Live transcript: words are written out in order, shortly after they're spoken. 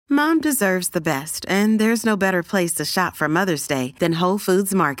Mom deserves the best, and there's no better place to shop for Mother's Day than Whole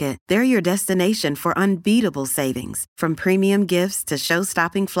Foods Market. They're your destination for unbeatable savings, from premium gifts to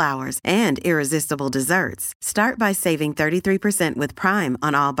show-stopping flowers and irresistible desserts. Start by saving 33% with Prime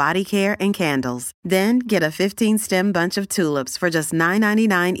on all body care and candles. Then get a 15-stem bunch of tulips for just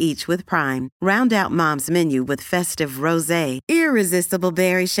 $9.99 each with Prime. Round out Mom's menu with festive rosé, irresistible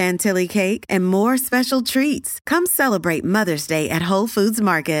berry chantilly cake, and more special treats. Come celebrate Mother's Day at Whole Foods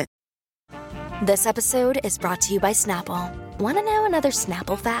Market. This episode is brought to you by Snapple. Want to know another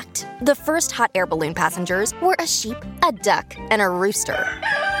Snapple fact? The first hot air balloon passengers were a sheep, a duck, and a rooster.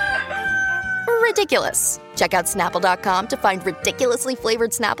 Ridiculous. Check out Snapple.com to find ridiculously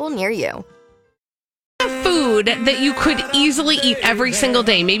flavored Snapple near you. Food that you could easily eat every single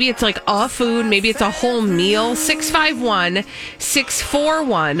day. Maybe it's like a food, maybe it's a whole meal.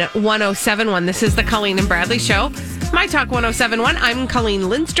 651-641-1071. This is the Colleen and Bradley Show. My Talk 1071. I'm Colleen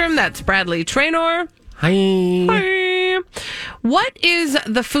Lindstrom. That's Bradley Traynor. Hi. Hi. What is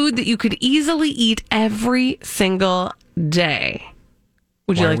the food that you could easily eat every single day?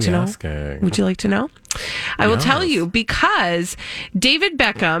 Would you like to know? Would you like to know? I will tell you, because David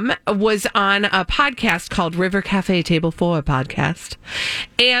Beckham was on a podcast called River Cafe Table 4 podcast.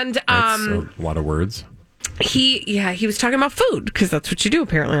 And that's a lot of words. He was talking about food, because that's what you do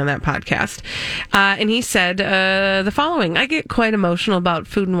apparently on that podcast. And he said the following: I get quite emotional about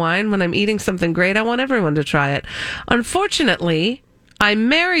food and wine. When I'm eating something great, I want everyone to try it. Unfortunately, I'm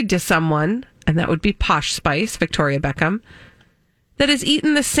married to someone, and that would be Posh Spice, Victoria Beckham, that has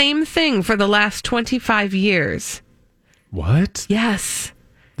eaten the same thing for the last 25 years. What? Yes.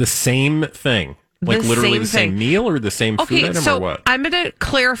 The same thing? Like literally the same meal or the same food item or what? I'm going to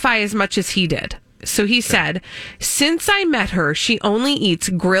clarify as much as he did. So he said, since I met her, she only eats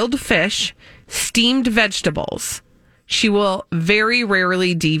grilled fish, steamed vegetables. She will very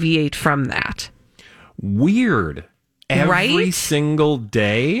rarely deviate from that. Weird. Every single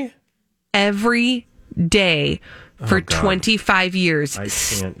day? Every day. For 25 years.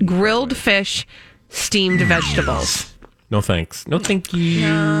 Grilled fish, steamed vegetables. No thanks. No thank you.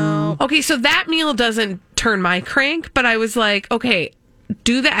 No. Okay, so that meal doesn't turn my crank, but I was like, okay,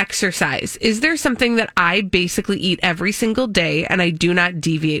 do the exercise. Is there something that I basically eat every single day and I do not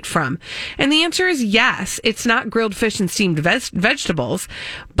deviate from? And the answer is yes. It's not grilled fish and steamed vegetables,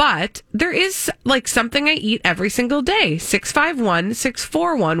 but there is like something I eat every single day.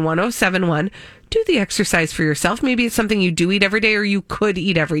 651-641-1071. Do the exercise for yourself. Maybe it's something you do eat every day or you could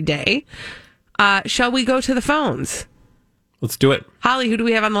eat every day. Shall we go to the phones? Let's do it. Holly, who do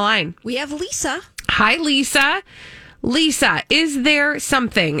we have on the line? We have Lisa. Hi, Lisa. Lisa, is there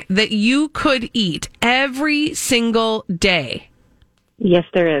something that you could eat every single day? Yes,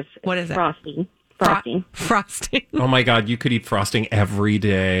 there is. What is it? Frosting. Frosting. Oh my God, you could eat frosting every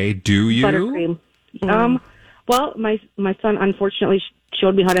day. Do you? Buttercream. Well, my son unfortunately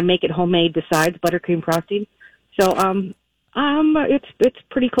showed me how to make it homemade besides buttercream frosting. So it's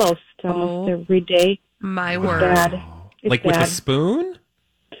pretty close to almost every day. My word. Bad. Like with a spoon?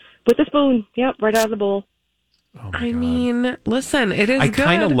 With a spoon. Yep, right out of the bowl. Oh my God. I mean, listen, it is I good.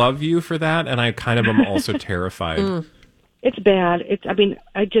 kind of love you for that, and I kind of am also terrified. It's bad.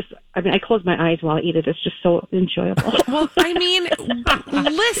 I close my eyes while I eat it. It's just so enjoyable. Well, I mean,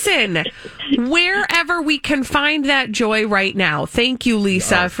 listen, wherever we can find that joy right now. Thank you,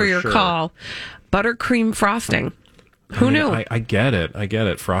 Lisa, for your call. Buttercream frosting. Who knew? I get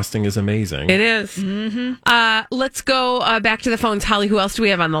it. Frosting is amazing. It is. Mm-hmm. Let's go back to the phones. Holly, who else do we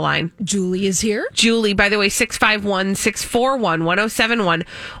have on the line? Julie is here. Julie, by the way, 651-641-1071.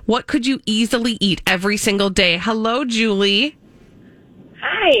 What could you easily eat every single day? Hello, Julie.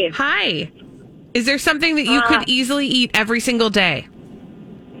 Hi. Hi. Is there something that you could easily eat every single day?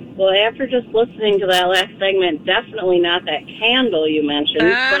 Well, after just listening to that last segment, definitely not that candle you mentioned.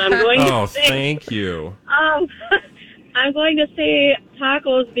 But I'm going to say, thank you. I'm going to say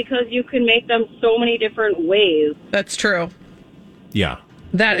tacos because you can make them so many different ways. That's true. Yeah.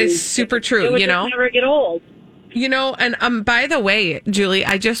 That is super true, It would just never get old. You know, and by the way, Julie,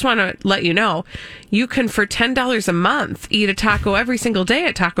 I just want to let you know, you can, for $10 a month, eat a taco every single day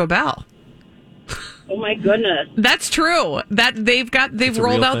at Taco Bell. Oh my goodness. That's true. That they've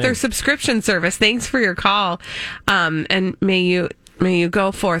rolled out their subscription service. Thanks for your call. And may you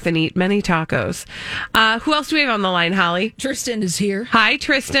go forth and eat many tacos. Who else do we have on the line, Holly? Tristan is here. Hi,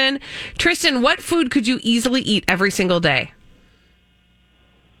 Tristan. Tristan, what food could you easily eat every single day?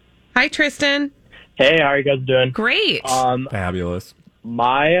 Hi, Tristan. Hey, how are you guys doing? Great. Fabulous.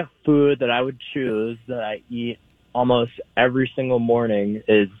 My food that I would choose that I eat almost every single morning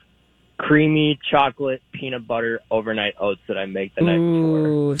is creamy chocolate peanut butter overnight oats that I make the night before.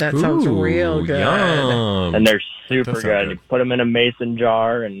 Ooh, that sounds real good. Yum. And they're super That sounds good. good. You put them in a mason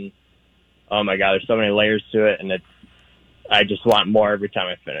jar, and oh my God, there's so many layers to it, and I just want more every time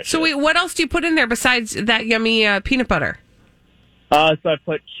I finish So it. wait, what else do you put in there besides that yummy peanut butter? So I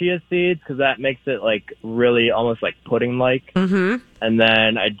put chia seeds because that makes it like really almost like pudding-like. Mm-hmm. And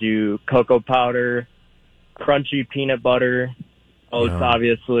then I do cocoa powder, crunchy peanut butter, oats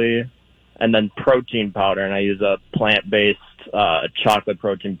obviously, and then protein powder. And I use a plant-based chocolate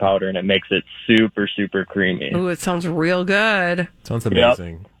protein powder, and it makes it super, super creamy. Ooh, it sounds real good. Sounds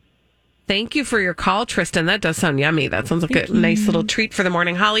amazing. Thank you for your call, Tristan. That does sound yummy. That sounds like a nice little treat for the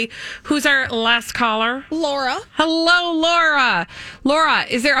morning. Holly, who's our last caller? Laura. Hello, Laura. Laura,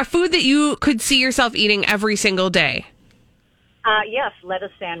 is there a food that you could see yourself eating every single day? Yes,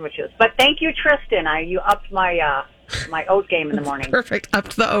 lettuce sandwiches. But thank you, Tristan. You upped my my oat game in the morning. Perfect. Up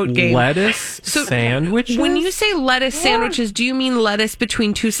to the oat game. Lettuce sandwiches? When you say lettuce sandwiches, do you mean lettuce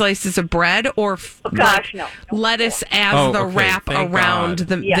between two slices of bread, or No. lettuce as the wrap around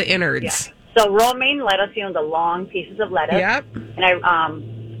the innards? Yes. So romaine lettuce, the long pieces of lettuce. Yep. And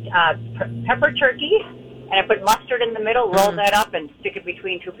I pepper turkey, and I put mustard in the middle, roll that up, and stick it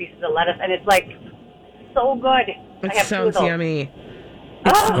between two pieces of lettuce, and it's like so good. It I have sounds two of those. yummy.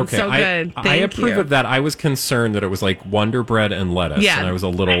 It sounds so good. I Thank approve you. of that. I was concerned that it was like Wonder Bread and lettuce. Yeah. And I was a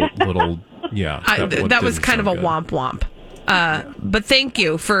little, yeah. That was kind of a womp womp. But thank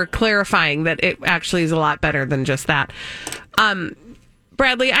you for clarifying that it actually is a lot better than just that.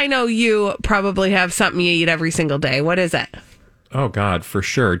 Bradley, I know you probably have something you eat every single day. What is it? Oh, God, for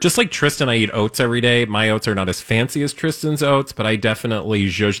sure. Just like Tristan, I eat oats every day. My oats are not as fancy as Tristan's oats, but I definitely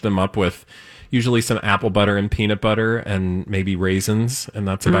zhuzh them up with usually some apple butter and peanut butter and maybe raisins, and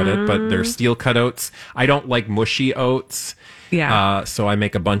that's about it. But they're steel cut oats. I don't like mushy oats. Yeah. So I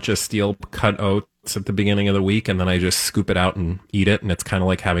make a bunch of steel cut oats at the beginning of the week, and then I just scoop it out and eat it, and it's kind of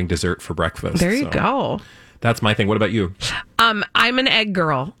like having dessert for breakfast. There you go. That's my thing. What about you? I'm an egg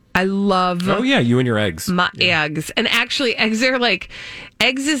girl. I love you and your eggs. my eggs. And actually eggs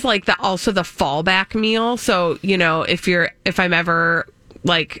is like also the fallback meal. So, if I'm ever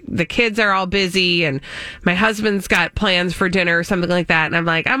like the kids are all busy and my husband's got plans for dinner or something like that, and I'm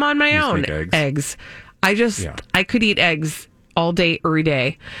like, I'm on my own. Eggs. I could eat eggs all day, every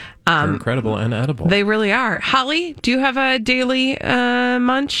day. They're incredible and edible. They really are. Holly, do you have a daily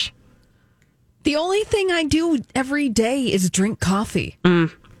munch? The only thing I do every day is drink coffee.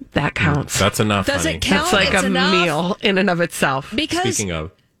 That counts. That's enough. Does honey. it count? That's like It's a enough. meal in and of itself. Because Speaking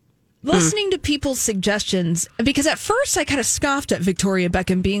of, listening to people's suggestions, because at first I kind of scoffed at Victoria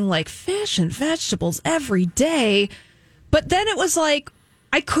Beckham being like, fish and vegetables every day. But then it was like,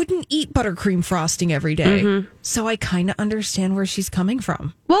 I couldn't eat buttercream frosting every day. So I kind of understand where she's coming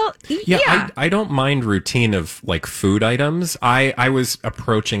from. Well, yeah. I don't mind routine of like food items. I was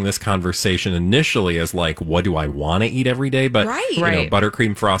approaching this conversation initially as like, what do I want to eat every day? But Right. you know, Right.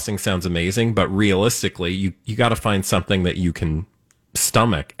 buttercream frosting sounds amazing, but realistically, you got to find something that you can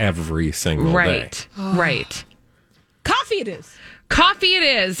stomach every single day. Right. Coffee it is. Coffee it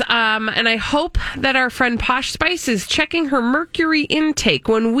is. And I hope that our friend Posh Spice is checking her mercury intake.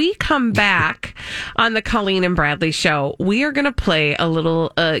 When we come back on the Colleen and Bradley show, we are going to play a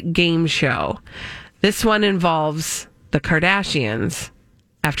little game show. This one involves the Kardashians.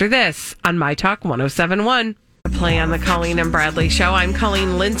 After this, on My Talk 1071. Play on the Colleen and Bradley show. I'm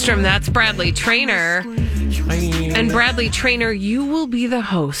Colleen Lindstrom. That's Bradley Trainer. And Bradley Trainer, you will be the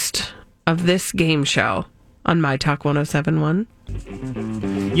host of this game show on My Talk 1071.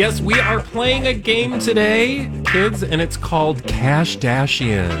 Yes, we are playing a game today, kids, and it's called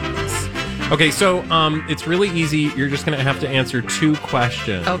Kashdashians. Okay, so it's really easy. You're just going to have to answer 2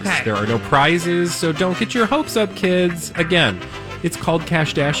 questions. Okay. There are no prizes, so don't get your hopes up, kids. Again, it's called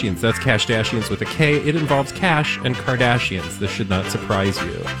Kashdashians. That's Kashdashians with a K. It involves cash and Kardashians. This should not surprise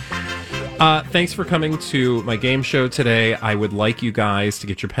you. Thanks for coming to my game show today. I would like you guys to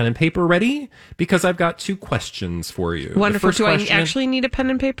get your pen and paper ready because I've got 2 questions for you. Wonderful. The first Do I question- actually need a pen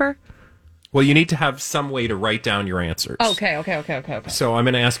and paper? Well, you need to have some way to write down your answers. Okay. So I'm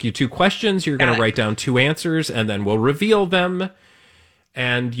going to ask you 2 questions. You're going to write down 2 answers, and then we'll reveal them.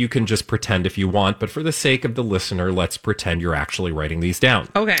 And you can just pretend if you want, but for the sake of the listener, let's pretend you're actually writing these down.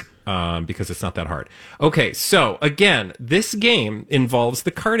 Okay. Because it's not that hard. Okay, so again, this game involves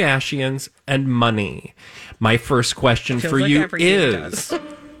the Kardashians and money. My first question Feels for like you every game is...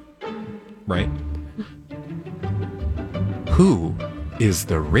 Right? Who is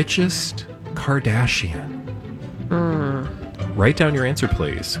the richest Kardashian? Write down your answer,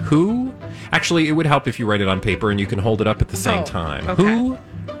 please. Who? Actually, it would help if you write it on paper and you can hold it up at the same time. okay. Who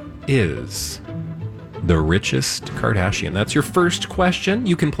is the richest Kardashian? That's your first question.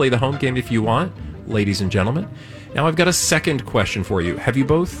 You can play the home game if you want, ladies and gentlemen. Now I've got a second question for you. Have you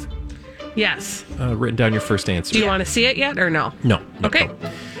both Yes. written down your first answer? Do you want to see it yet or no? No. Okay.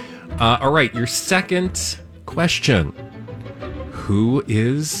 All right, your second question. Who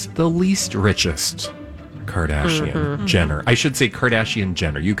is the least richest Kardashian Jenner? I should say Kardashian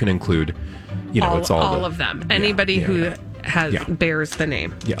Jenner. You can include, it's all of them. Anybody who bears the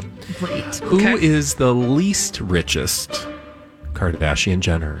name. Yeah. Great. Who is the least richest Kardashian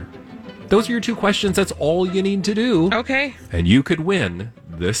Jenner? Those are your two questions. That's all you need to do. Okay. And you could win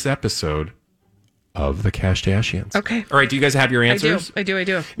this episode of the Kashdashians. Okay. All right, do you guys have your answers? I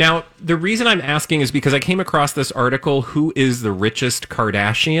do. Now, the reason I'm asking is because I came across this article, Who is the Richest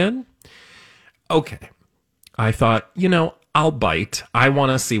Kardashian? Okay. I thought, I'll bite. I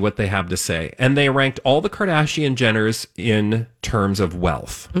want to see what they have to say. And they ranked all the Kardashian Jenners in terms of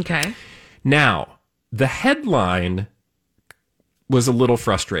wealth. Okay. Now, the headline was a little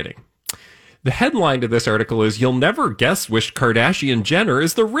frustrating. The headline to this article is, You'll never guess which Kardashian Jenner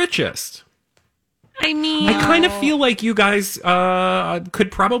is the richest. I mean, I kind of feel like you guys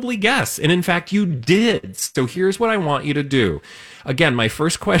could probably guess. And in fact, you did. So here's what I want you to do. Again, my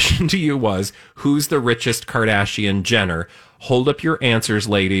first question to you was, who's the richest Kardashian Jenner? Hold up your answers,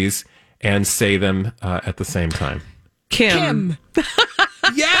 ladies, and say them at the same time. Kim.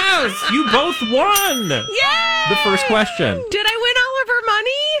 Yes, you both won. Yay! The first question. Did I win all of her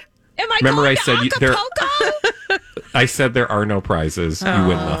money? Am I Remember going I to said Acapulco? I said there are no prizes. You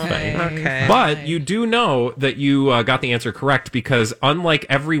win nothing. Okay. But you do know that you got the answer correct because unlike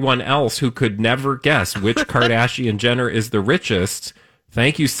everyone else who could never guess which Kardashian Jenner is the richest,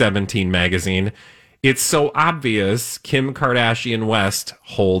 thank you, 17 Magazine, it's so obvious Kim Kardashian West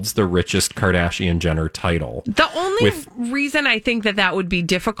holds the richest Kardashian Jenner title. The only reason I think that would be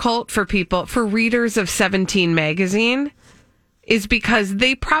difficult for readers of 17 Magazine is because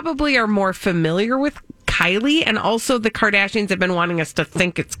they probably are more familiar with Kylie, and also the Kardashians have been wanting us to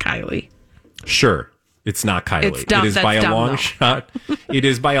think it's Kylie. Sure. It's not Kylie. It's dumb. It is by a long shot. It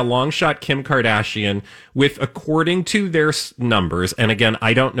is by a long shot Kim Kardashian with, according to their numbers, and again,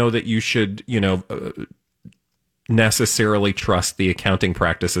 I don't know that you should, necessarily trust the accounting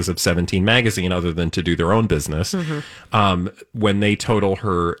practices of 17 Magazine other than to do their own business, when they total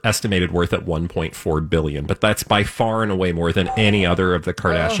her estimated worth at $1.4 billion. But that's by far and away more than any other of the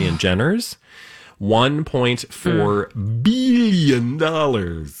Kardashian Jenners. $1.4 billion.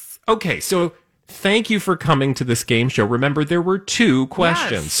 Okay, so thank you for coming to this game show. Remember, there were two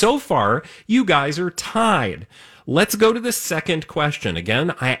questions. Yes. So far, you guys are tied. Let's go to the second question.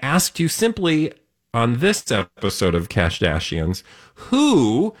 Again, I asked you simply on this episode of Kashdashians,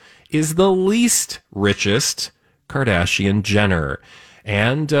 who is the least richest Kardashian Jenner?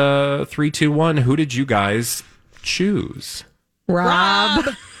 And 3, 2, 1, who did you guys choose? Rob.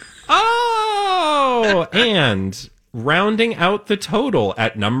 Oh, and rounding out the total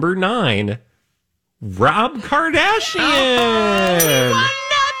at number 9, Rob Kardashian.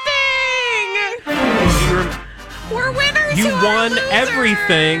 Nothing. We're winners. You who are won losers.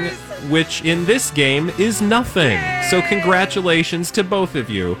 everything, which in this game is nothing. So congratulations to both of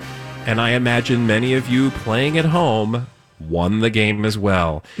you. And I imagine many of you playing at home won the game as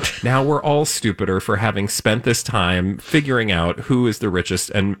well. Now we're all stupider for having spent this time figuring out who is the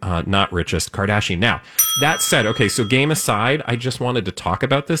richest and not richest Kardashian. Now, that said, okay, so game aside, I just wanted to talk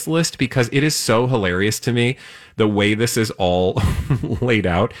about this list because it is so hilarious to me the way this is all laid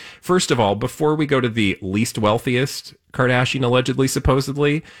out. First of all, before we go to the least wealthiest Kardashian, allegedly,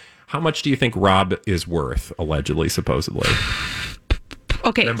 supposedly, how much do you think Rob is worth, allegedly, supposedly?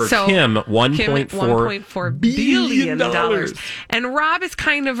 Okay, Remember, so Kim, $1.4 billion. And Rob is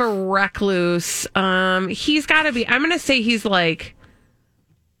kind of a recluse. He's got to be, I'm going to say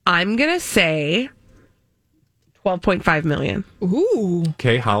 12.5 million. Ooh.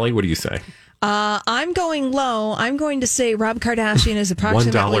 Okay, Holly, what do you say? I'm going low. I'm going to say Rob Kardashian is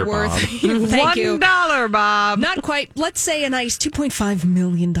approximately $1, worth. Bob. Thank you. $1, Bob. Not quite. Let's say a nice $2.5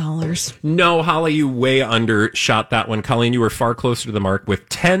 million. No, Holly, you way undershot that one. Colleen, you were far closer to the mark with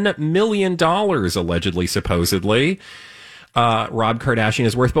 $10 million, allegedly, supposedly. Rob Kardashian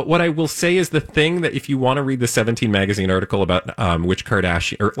is worth. But what I will say is the thing that if you want to read the 17 Magazine article about which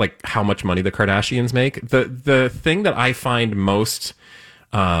Kardashian, or like how much money the Kardashians make, the thing that I find most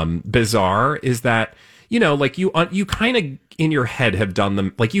bizarre is that, like you kind of in your head have done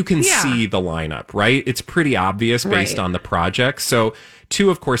them, like you can see the lineup, right? It's pretty obvious based on the project. So 2,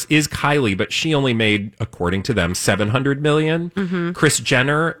 of course, is Kylie, but she only made, according to them, $700 million. Kris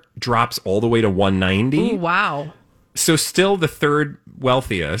Jenner drops all the way to $190. Ooh, wow. So still the third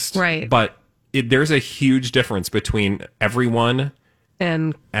wealthiest. Right. But there's a huge difference between everyone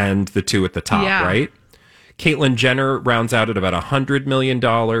and the two at the top, Yeah. right? Caitlyn Jenner rounds out at about $100 million.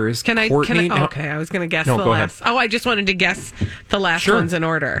 Can I? Courtney- Okay, I was going to guess No, the go last. ahead. Oh, I just wanted to guess the last Sure. ones in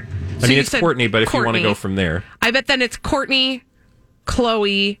order. I So mean, you it's said Courtney, but if you want to Courtney. go from there. I bet then it's Courtney,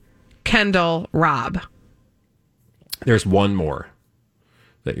 Chloe, Kendall, Rob. There's one more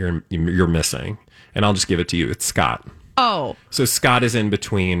that you're missing, and I'll just give it to you. It's Scott. Oh, So Scott is in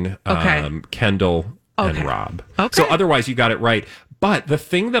between Okay. Kendall and Okay. Rob. Okay. So otherwise, you got it right. But the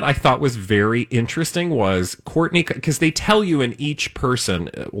thing that I thought was very interesting was Courtney, because they tell you in each person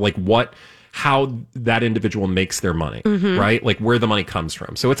like how that individual makes their money, right? Like where the money comes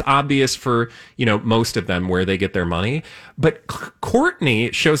from. So it's obvious for, most of them where they get their money. But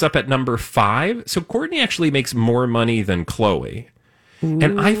Courtney shows up at number 5. So Courtney actually makes more money than Chloe.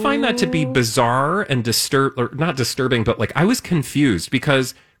 And I find that to be bizarre and not disturbing, but like I was confused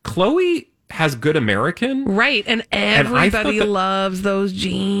because Chloe has Good American. right. And I thought everybody that- loves those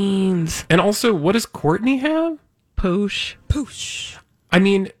jeans. And also, what does Courtney have? Poosh. I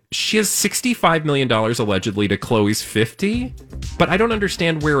mean, she has $65 million allegedly to Chloe's 50, but I don't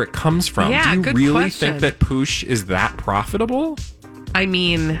understand where it comes from. Yeah, Do you good really question. think that Poosh is that profitable? I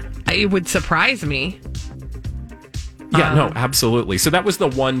mean, it would surprise me. Yeah, no, absolutely. So that was the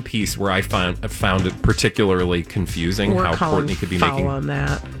one piece where I found it particularly confusing We're how calling Courtney could be foul making. on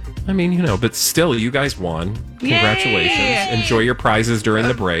that. I mean, but still, you guys won. Congratulations. Yay! Enjoy your prizes during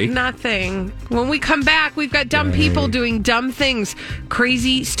the break. Nothing. When we come back, we've got dumb people doing dumb things.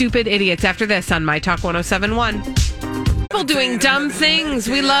 Crazy, stupid idiots. After this on My Talk 1071. People doing dumb things.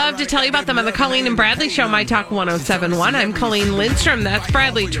 We love to tell you about them on the Colleen and Bradley Show, My Talk 1071. I'm Colleen Lindstrom. That's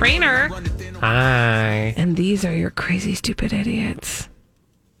Bradley Trainer. Hi. And these are your crazy, stupid idiots.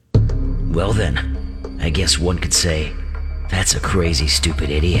 Well then, I guess one could say, that's a crazy, stupid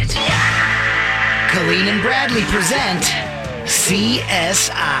idiot. Colleen and Bradley present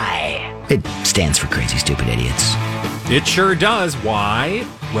CSI. It stands for Crazy Stupid Idiots. It sure does. Why?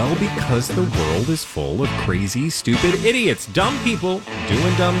 Well, because the world is full of crazy, stupid idiots. Dumb people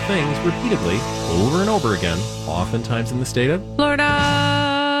doing dumb things repeatedly over and over again, oftentimes in the state of Florida.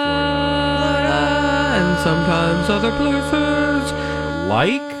 And sometimes other places.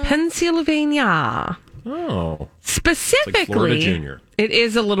 like. Pennsylvania. Oh. Specifically, It's like Florida Junior. It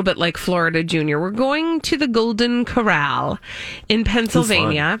is a little bit like Florida Junior. We're going to the Golden Corral in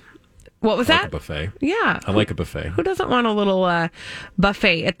Pennsylvania. What was I like that? a buffet. Yeah. I like a buffet. Who doesn't want a little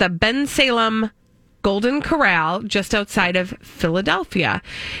buffet at the Ben Salem Golden Corral just outside of Philadelphia?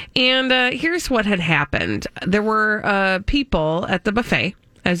 And here's what had happened. There were people at the buffet,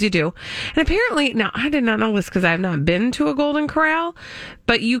 as you do. And apparently, now I did not know this because I have not been to a Golden Corral,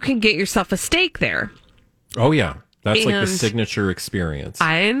 but you can get yourself a steak there. Oh, yeah. That's like the And signature experience.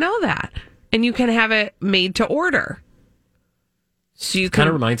 I didn't know that. And you can have it made to order. So you Kind can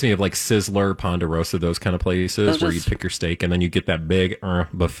of reminds me of like Sizzler, Ponderosa, those kind of places where you just- pick your steak and then you get that big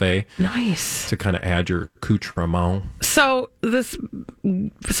buffet nice. to kind of add your accoutrement. So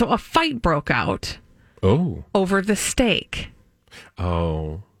a fight broke out Oh. over the steak.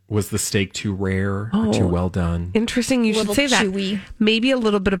 Oh. Was the steak too rare or too well done? Interesting you should Little say that. chewy. Maybe a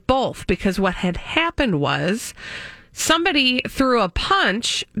little bit of both, because what had happened was somebody threw a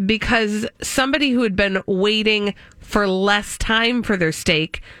punch because somebody who had been waiting for less time for their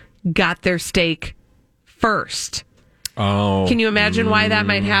steak got their steak first. Oh. Can you imagine why that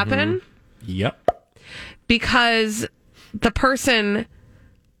might happen? Yep. Because the person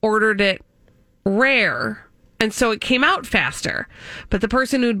ordered it rare, and so it came out faster. But the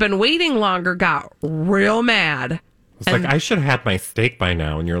person who'd been waiting longer got real mad. It's like, I should have had my steak by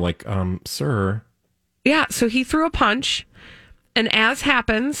now. And you're like, sir. Yeah, so he threw a punch, and as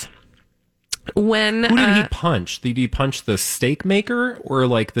happens, when Who did he punch? Did he punch the steak maker or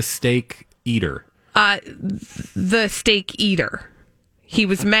like the steak eater? the steak eater, he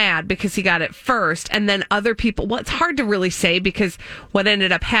was mad because he got it first, and then other people. Well, it's hard to really say because what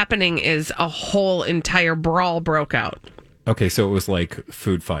ended up happening is a whole entire brawl broke out. Okay, so it was like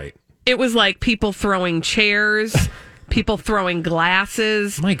food fight. It was like people throwing chairs, people throwing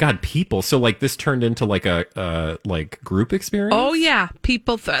glasses. My God, people. So like this turned into like a like group experience? Oh yeah,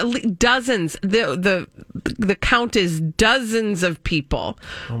 people, dozens. The count is dozens of people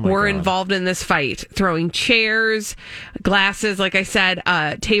were God. involved in this fight, throwing chairs, glasses, like I said,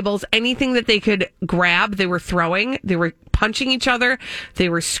 tables, anything that they could grab. They were throwing. They were punching each other. They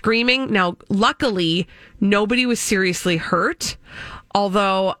were screaming. Now, luckily, nobody was seriously hurt,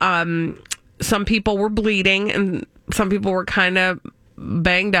 although some people were bleeding and some people were kind of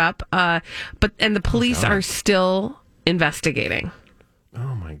banged up. But the police are still investigating.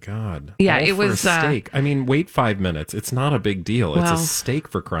 Oh my God. Yeah, All it for was a steak. I mean, wait 5 minutes. It's not a big deal. It's a steak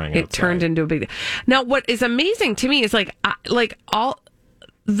for crying outside. It turned into a big deal. Now, what is amazing to me is like all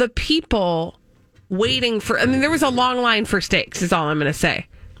the people waiting for, I mean, there was a long line for steaks is all I'm going to say.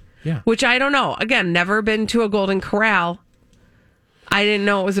 Yeah. Which I don't know. Again, never been to a Golden Corral. I didn't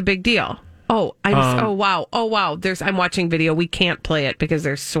know it was a big deal. Oh, oh wow. I'm watching video. We can't play it because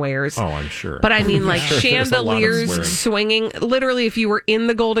there's swears. Oh, I'm sure. But I mean, like There's a lot of chandeliers swearing. swinging. Literally, if you were in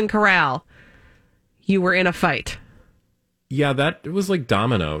the Golden Corral, you were in a fight. Yeah, that was like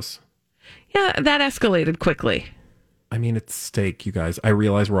dominoes. Yeah, that escalated quickly. I mean, it's steak, you guys. I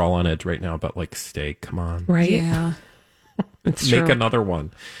realize we're all on edge right now, but like steak, come on. Right? Yeah. It's Make true. another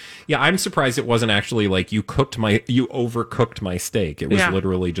one. Yeah, I'm surprised it wasn't actually like you overcooked my steak. It was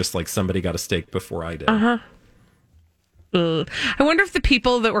literally just like somebody got a steak before I did. I wonder if the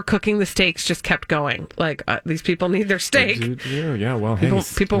people that were cooking the steaks just kept going. Like, these people need their steak. Yeah, well,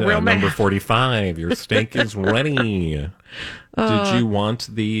 people real mad. Number 45, your steak is ready. Did you want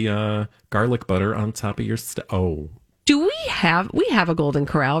the garlic butter on top of your steak? Oh. Do we have a Golden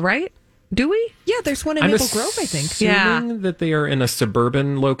Corral, right? Do we? Yeah, there's one in Maple Grove, I think. Assuming that they are in a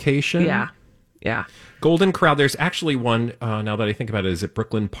suburban location. Yeah. Golden Corral, there's actually one, now that I think about it, is it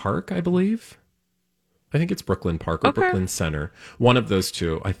Brooklyn Park, I believe? I think it's Brooklyn Park or Brooklyn Center. One of those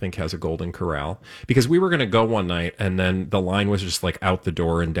two, I think, has a Golden Corral. Because we were going to go one night, and then the line was just like out the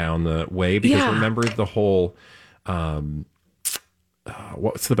door and down the way. Because remember the whole...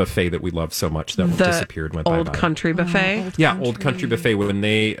 what's the buffet that we love so much that disappeared? Went Old bye-bye? Country Buffet. Old Country Buffet. When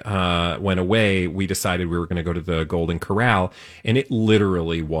they went away, we decided we were going to go to the Golden Corral, and it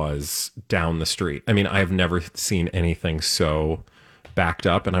literally was down the street. I mean, I have never seen anything so backed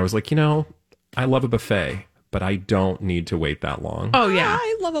up, and I was like, I love a buffet, but I don't need to wait that long. Oh, yeah.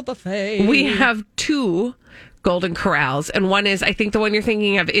 I love a buffet. We have two Golden Corrals, and one is, I think the one you're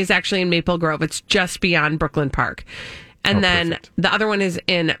thinking of is actually in Maple Grove. It's just beyond Brooklyn Park. And then perfect. the other one is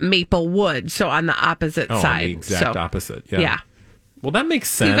in Maplewood, so on the opposite side. On the exact opposite. Yeah. Well, that makes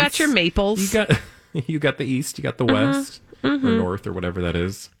sense. You got your maples. You got the east, you got the west, or north, or whatever that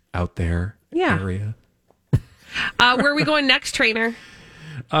is out there. Area. Where are we going next, Trainer?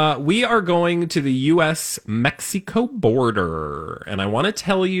 We are going to the U.S.-Mexico border, and I want to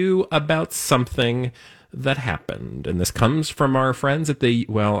tell you about something that happened. And this comes from our friends at the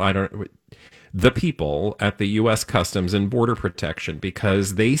people at the U.S. Customs and Border Protection,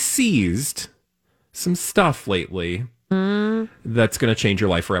 because they seized some stuff lately that's going to change your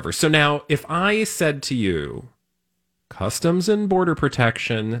life forever. So now, if I said to you, Customs and Border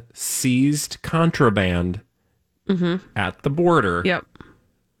Protection seized contraband at the border,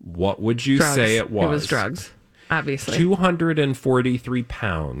 what would you say it was? It was drugs, obviously. 243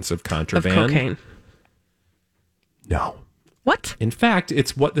 pounds of contraband. Of cocaine. No. What? In fact,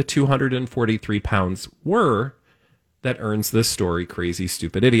 it's what the 243 pounds were that earns this story crazy,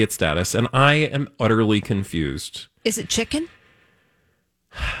 stupid idiot status. And I am utterly confused. Is it chicken?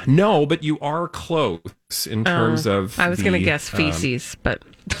 No, but you are close in terms of... I was going to guess feces, but...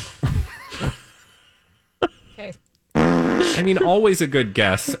 Okay. I mean, always a good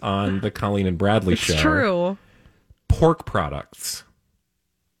guess on the Colleen and Bradley show. It's true. Pork products.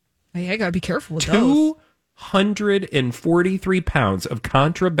 Hey, I got to be careful with those. 243 pounds of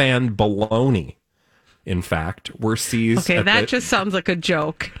contraband bologna, in fact, were seized. Okay, that just sounds like a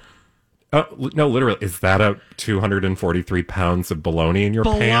joke. Oh, no, literally. Is that a 243 pounds of bologna in your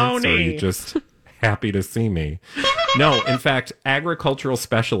pants? Or are you just happy to see me? No, in fact, agricultural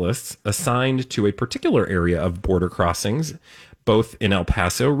specialists assigned to a particular area of border crossings, both in El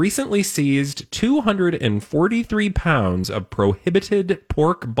Paso, recently seized 243 pounds of prohibited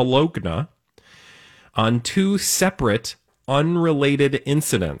pork bologna on two separate, unrelated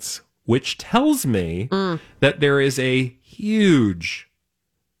incidents, which tells me that there is a huge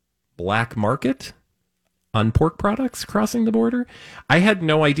black market on pork products crossing the border. I had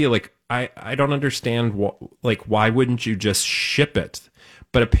no idea. Like, I don't understand why wouldn't you just ship it?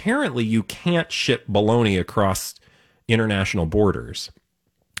 But apparently you can't ship bologna across international borders.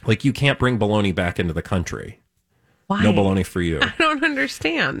 Like, you can't bring bologna back into the country. Why? No bologna for you. I don't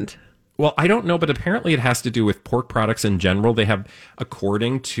understand. Well, I don't know, but apparently it has to do with pork products in general. They have,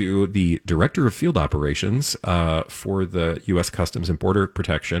 according to the Director of Field Operations for the U.S. Customs and Border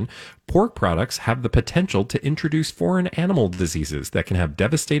Protection, pork products have the potential to introduce foreign animal diseases that can have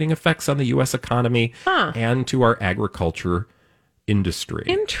devastating effects on the U.S. economy and to our agriculture industry.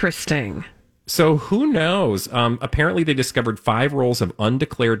 Interesting. So who knows? Apparently, they discovered 5 rolls of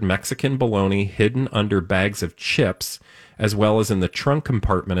undeclared Mexican bologna hidden under bags of chips, as well as in the trunk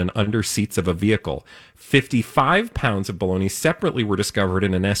compartment and under seats of a vehicle. 55 pounds of bologna separately were discovered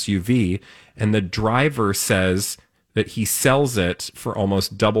in an SUV, and the driver says that he sells it for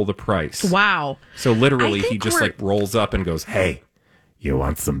almost double the price. Wow. So literally, he just rolls up and goes, "Hey, you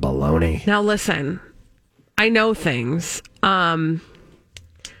want some bologna?" Now listen, I know things.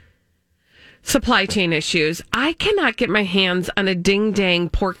 Supply chain issues. I cannot get my hands on a ding-dang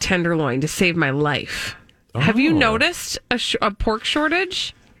pork tenderloin to save my life. Oh. Have you noticed a pork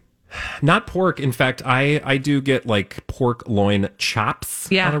shortage? Not pork. In fact, I do get like pork loin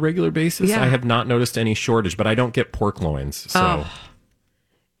chops on a regular basis. I have not noticed any shortage, but I don't get pork loins. So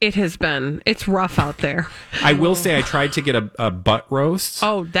it's rough out there. I will say I tried to get a butt roast.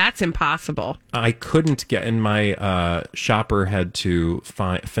 Oh, that's impossible. I couldn't get in. My shopper had to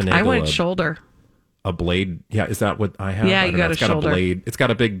finagle. I went shoulder. A blade. Yeah, is that what I have? Yeah, you got a shoulder. A blade. It's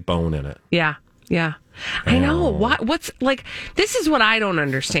got a big bone in it. Yeah. I know. What's like? This is what I don't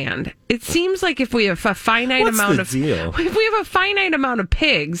understand. It seems like if we have a finite if we have a finite amount of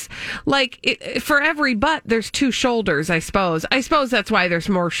pigs, like for every butt, there's 2 shoulders. I suppose that's why there's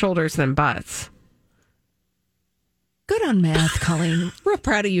more shoulders than butts. Good on math, Colleen. Real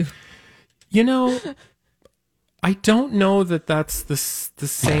proud of you. You know, I don't know that that's the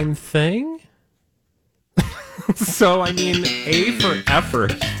same thing. So I mean, A for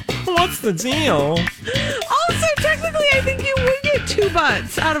effort. What's the deal? Also, technically, I think you would get 2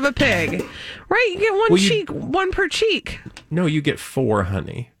 butts out of a pig, right? You get one cheek, one per cheek. No, you get 4,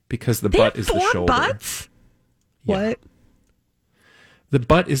 honey, because the butt is the shoulder. 4 butts? Yeah. What? The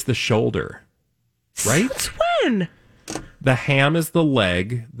butt is the shoulder, right? Since when? The ham is the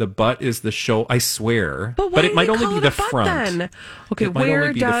leg. The butt is the shoulder. I swear, but it might only be the front. Then? Okay,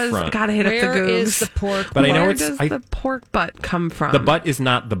 where does gotta hit up the goose? Where is the pork? But I know where does the pork butt come from? The butt is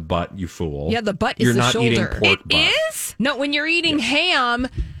not the butt, you fool. Yeah, the butt is you're the not shoulder. Eating pork it butt. Is? No, when you're eating ham,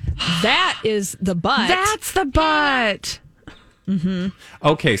 that is the butt. That's the butt. Mm-hmm.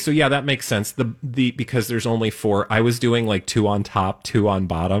 Okay, so yeah, that makes sense. The because there's only 4. I was doing like 2 on top, 2 on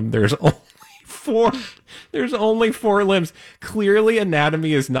bottom. There's only 4. There's only 4 limbs. Clearly,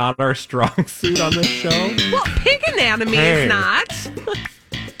 anatomy is not our strong suit on this show. Well, pig anatomy is not.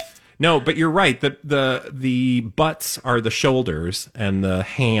 No, but you're right. The butts are the shoulders, and the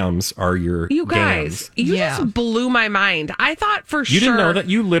hams are your You guys, gams. you just blew my mind. I thought for sure. You didn't know that?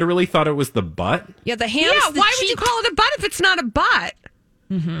 You literally thought it was the butt? Yeah, the hams. Yeah, why would you call it a butt if it's not a butt?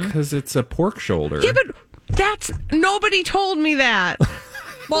 Because it's a pork shoulder. Yeah, but nobody told me that.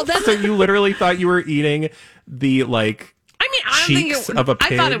 Well, then, so you literally thought you were eating the cheeks of a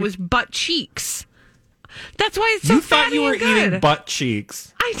pig? I thought it was butt cheeks. That's why it's so You thought you were eating good. butt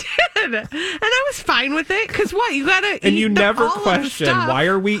cheeks. I did, and I was fine with it because what you gotta. And eat you never questioned why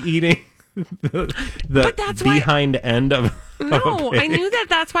are we eating the behind end of. No, of a pig? I knew that.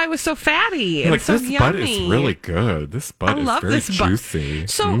 That's why it was so fatty and like so this yummy. butt is really good. This butt is very this butt. juicy.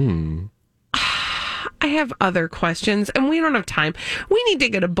 So. I have other questions, and we don't have time. We need to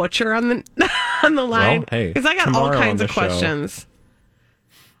get a butcher on the line because I got all kinds of questions.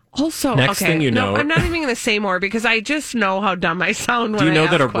 Also, next thing you know, I'm not even going to say more because I just know how dumb I sound. Do you know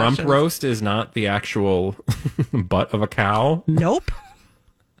that a questions. rump roast is not the actual butt of a cow? Nope.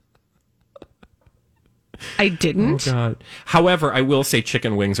 I didn't. Oh God. However, I will say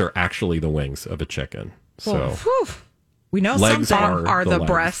chicken wings are actually the wings of a chicken. So we know legs something. Are the legs.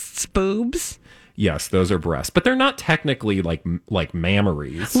 breasts boobs? Yes, those are breasts, but they're not technically like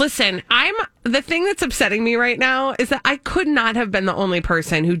mammaries. Listen, the thing that's upsetting me right now is that I could not have been the only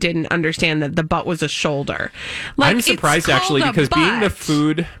person who didn't understand that the butt was a shoulder. Like, I'm surprised actually because being the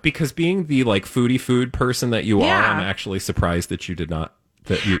foodie food person that you are, I'm actually surprised that you did not.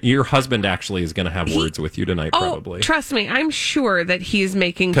 That your husband actually is going to have words with you tonight, probably. Trust me, I'm sure that he's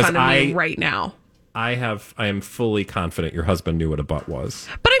making fun of me right now. I am fully confident your husband knew what a butt was.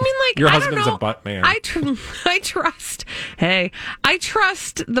 But I mean, like, your I husband's don't know. a butt man. I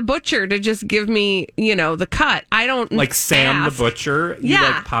trust the butcher to just give me, the cut. I don't like Sam ask. the butcher. You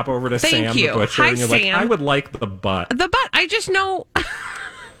like pop over to Sam the butcher, and you're Sam. like, I would like the butt. The butt. I just know.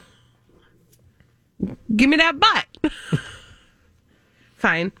 Give me that butt.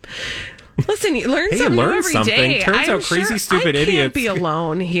 Fine. Listen, you learn something new every day. Turns out crazy stupid idiots. I can't be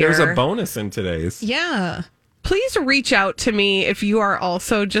alone here. There's a bonus in today's. Yeah. Please reach out to me if you are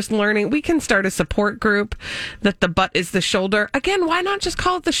also just learning. We can start a support group that the butt is the shoulder. Again, why not just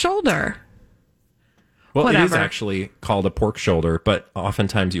call it the shoulder? Well, Whatever. It is actually called a pork shoulder, but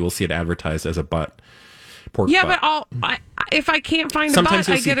oftentimes you will see it advertised as a butt. Pork butt. But if I can't find Sometimes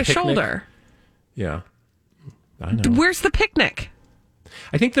a butt, I you'll see get a shoulder. Yeah. I know. Where's the picnic?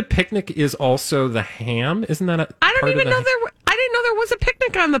 I think the picnic is also the ham. Isn't that I didn't know there was a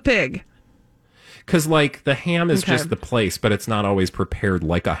picnic on the pig. Because, like, the ham is just the place, but it's not always prepared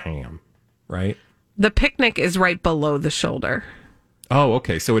like a ham, right? The picnic is right below the shoulder. Oh,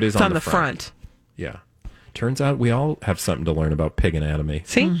 okay. So it is on the front. Yeah. Turns out we all have something to learn about pig anatomy.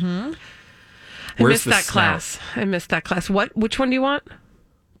 See? Mm-hmm. I missed that class. Which one do you want?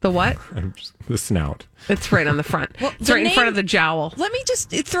 The what? The snout. It's right on the front. Well, it's right in front of the jowl. Let me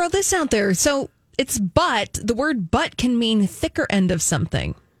just throw this out there. So it's butt. The word butt can mean thicker end of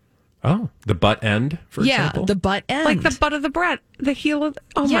something. Oh, the butt end, for example? Yeah, the butt end. Like the butt of the bread. The heel of...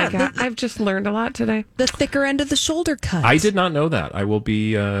 my God. I've just learned a lot today. The thicker end of the shoulder cut. I did not know that. I will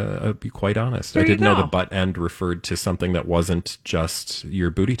be quite honest. I didn't know the butt end referred to something that wasn't just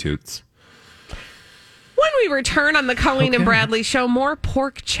your booty toots. When we return on the Colleen and Bradley Show, more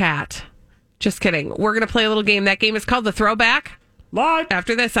pork chat. Just kidding. We're going to play a little game. That game is called The Throwback. Live.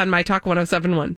 After this on My Talk 1071.